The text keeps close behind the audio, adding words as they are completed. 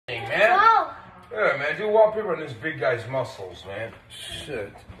Yeah, man, do wallpaper on this big guy's muscles, man.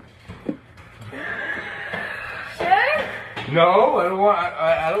 Shit. Sure? No,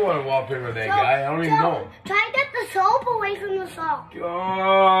 I don't want to wallpaper that guy. I don't even know him. Try to get the soap away from the salt.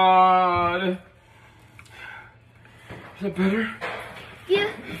 God. Is that better? Yeah.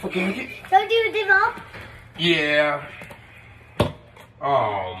 Fucking make it. Don't you give up? Yeah.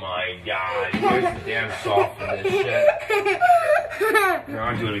 Oh my God, you guys are damn soft for this shit. No,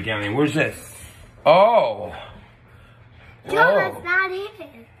 I'll do it again. Where's this? Oh. No, that's not it.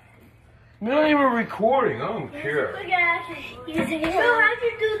 We're not even recording. I don't care. Look at it. So how'd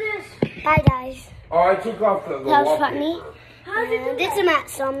you do this? Bye, guys. Oh, I took off the That was wallpaper. funny. How'd you do this? Matt,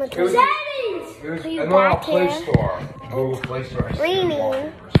 so I'm going to It was a Play Store. Google Play Store. Has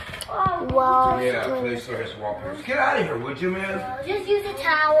Raining. Oh, Well, yeah, Play Store has wallpapers. Get out of here, would you, man? just use a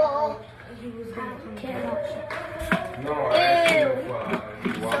towel. No, I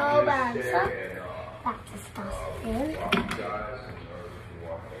So bad. That's disgusting.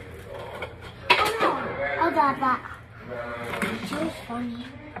 Oh no. Oh, that. She was funny.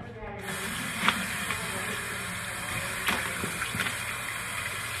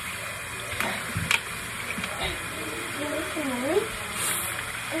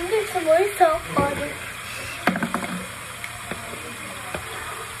 And there's some more soap on it.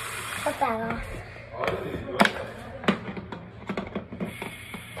 Cut that off.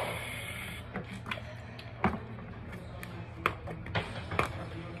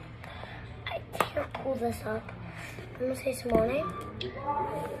 I can't pull this up. I'm gonna say some more name.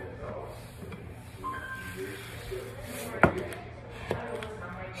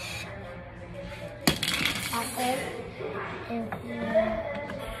 That's it. And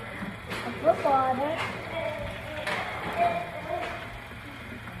I put water.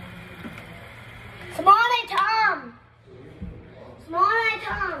 Simone, Tom! Simone,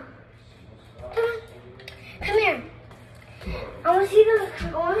 Tom! Come here. I want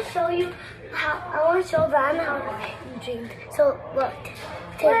to show you how, I want to show them how to drink. So, look.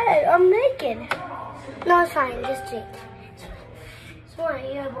 What? I'm naked. No, it's fine. Just drink. Simone,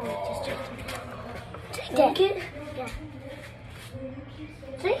 you're a boy. Just drink. Drink it? Yeah.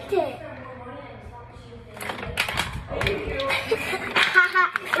 Drink it.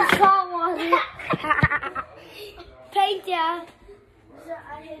 It's salt water. Thank you. I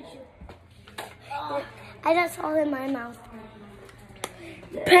hate you. I got salt in my mouth.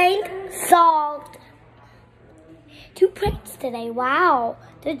 Prank solved. 2 pranks today. Wow.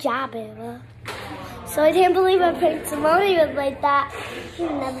 Good job, Ava. So I can't believe I pranked Simone was like that. She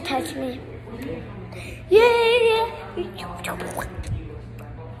would never touch me. Yeah.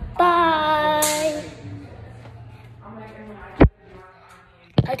 Bye.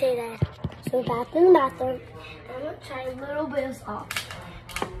 Okay, guys. So back in the bathroom. I'm gonna try a little bit of salt.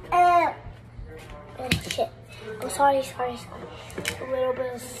 Oh, shit. Oh, sorry. A little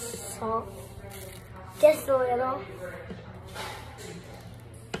bit of salt. Just a little.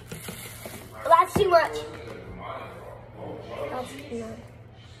 That's too much. That's too much.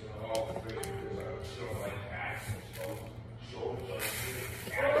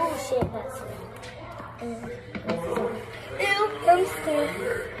 Oh shit, that's ew, I'm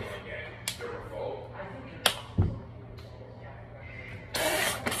scared.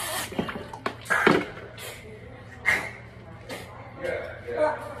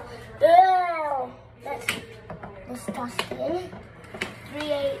 Ew, that's disgusting.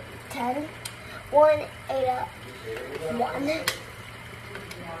 3, 8, 10. 1, 8, 1.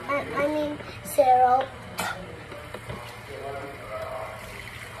 I mean 0.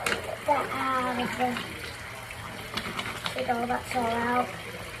 Get that out of the. Take all that salt out.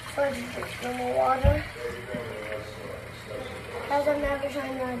 So I just drink some more water. Guys, I'm never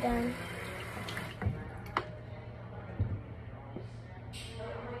trying that again.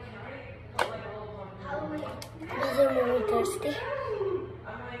 Because I'm really thirsty.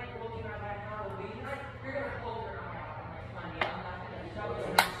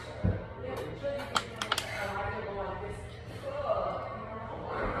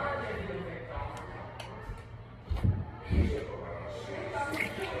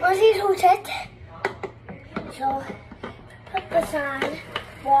 Once you sort it, so put this on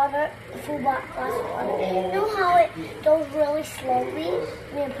water, full glass of water. You know how it goes really slowly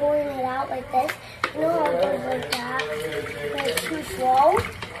when you're pouring it out like this? You know how it goes like that? When it's too slow?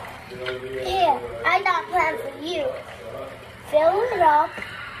 Here, I got a plan for you. Fill it up.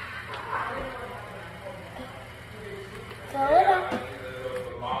 Fill it up.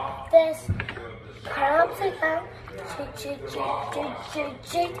 This. Cut upside down. Shake.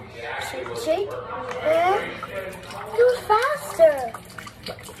 And do it faster.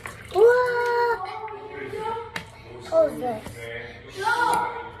 Whoa.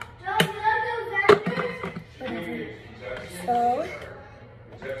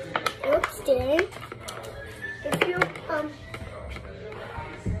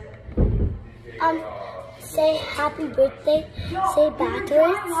 say happy birthday. Say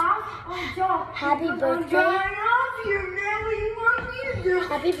backwards. Happy birthday.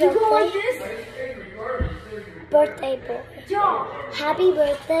 Happy birthday. Birthday boy. Happy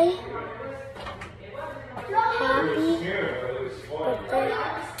birthday. Happy birthday.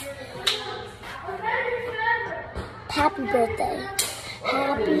 Happy birthday.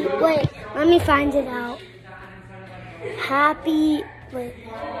 Happy, wait, let me find it out. Happy birthday.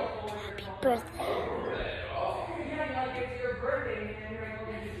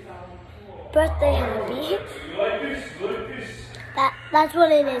 Birthday happy. That's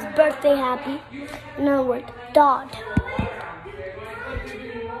what it is. Birthday happy. Another word. Dod.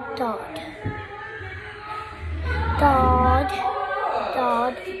 Dod. Dod.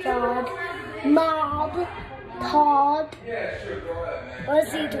 Dod. Dod. Mob. Pod.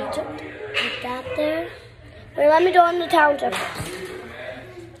 Let's see. Put that there. Wait, let me go on the counter first.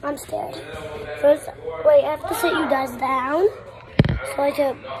 I'm scared. First, wait, I have to sit you guys down so I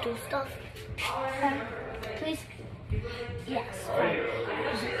can do stuff. Please. Yes.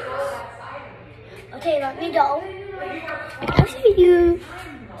 Okay, let me go. I'll see you.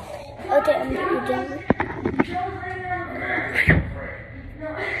 Okay, I'm getting you down.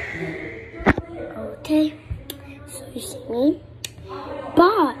 Okay, so you see me.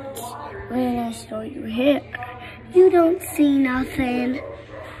 But when I show you here, you don't see nothing.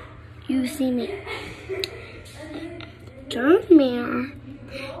 You see me. Turn mirror.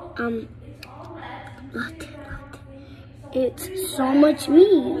 Look. It's so much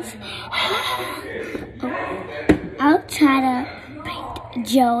means. I'll try to paint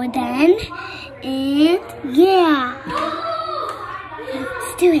Jordan. And yeah.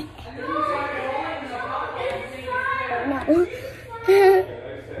 Let's do it. No.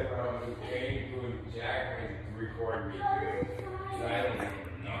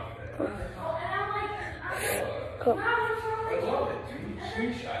 Cool.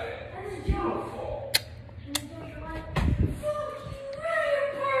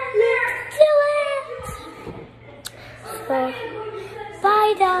 So,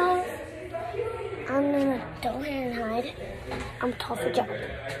 bye guys. I'm gonna go here and hide. I'm tough a job.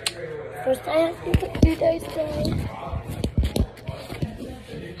 First I have to get you guys down.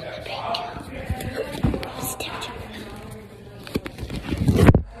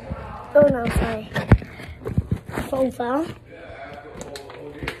 Oh no, sorry. Phone fell.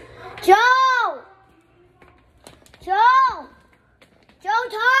 Joe! Joe! Joe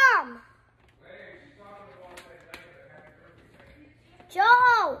Tom!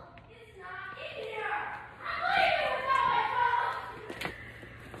 Joe!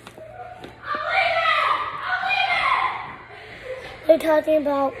 They're talking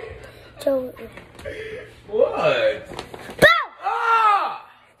about Joe. What? Bow! Ah!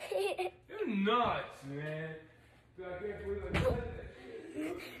 You're nuts, man. I can't believe I said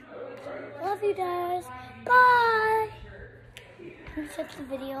that. Love you guys. Bye. Stop the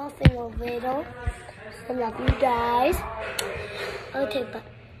video off in a little. I love you guys. Okay, but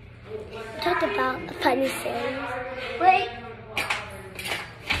talk about a funny series. Wait.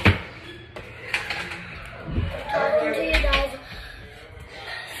 Talking to you guys.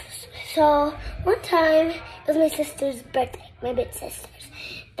 So one time it was my sister's birthday, my big sister's,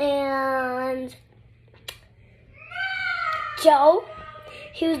 and Joe,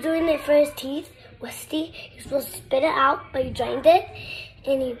 he was doing it for his teeth. Wisty, he was supposed to spit it out, but he drained it,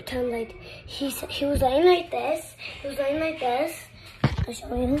 and he turned like he was laying like this. He was laying like this. I'll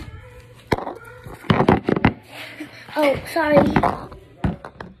show you. Oh, sorry.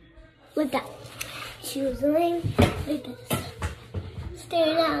 Look that. She was laying like this.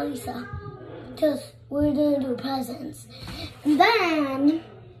 Staring at Lisa, because we're gonna do presents. And then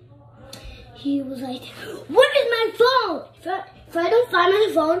he was like, "Where is my phone? If I don't find my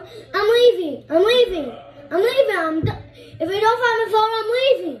phone, I'm leaving. I'm leaving. I'm leaving. If I don't find my phone, I'm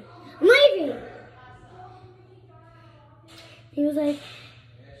leaving. I'm leaving." He was like,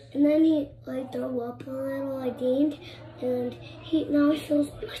 and then he like threw up a little, I think, and now he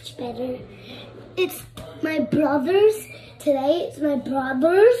feels much better. It's my brother's. Today it's my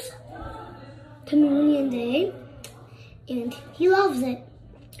brother's communion day, and he loves it.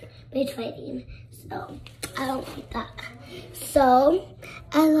 But it's fighting, so I don't like that. So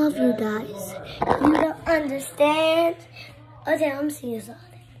I love you guys. You don't understand. Okay, I'm seeing you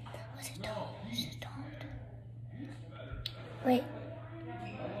something. What's it called? What's it called? Wait.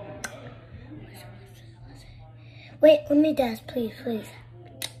 Wait, let me guess, please, please.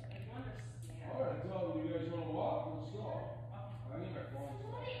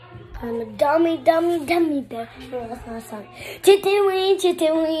 I'm a dummy bear. No, that's not a song. Chicken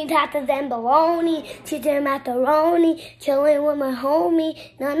wings, hotter than bologna. Chicken macaroni, chilling with my homie.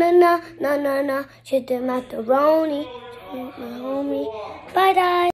 No. Chicken macaroni, chilling with my homie. Bye, guys.